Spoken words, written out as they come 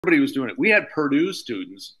everybody was doing it. We had Purdue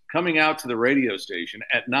students coming out to the radio station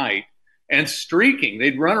at night and streaking.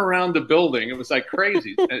 They'd run around the building. It was like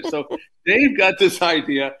crazy. So Dave got this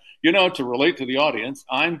idea, to relate to the audience,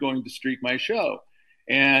 I'm going to streak my show.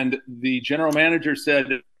 And the general manager said,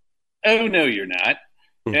 oh, no, you're not.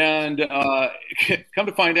 And come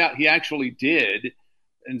to find out, he actually did.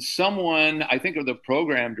 And someone, I think of the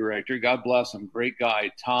program director, God bless him, great guy,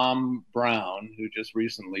 Tom Brown, who just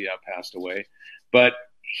recently passed away. But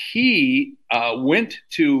he went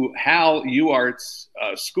to Hal Uart's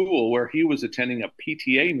school where he was attending a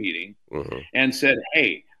PTA meeting and said,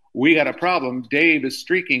 hey, we got a problem. Dave is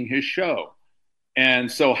streaking his show. And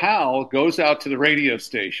so Hal goes out to the radio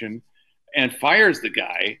station and fires the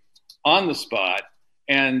guy on the spot.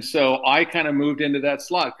 And so I kind of moved into that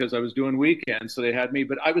slot because I was doing weekends. So they had me.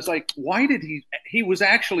 But I was like, why did he was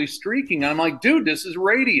actually streaking. I'm like, dude, this is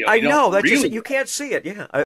radio. I know. That's really, you can't see it. Yeah.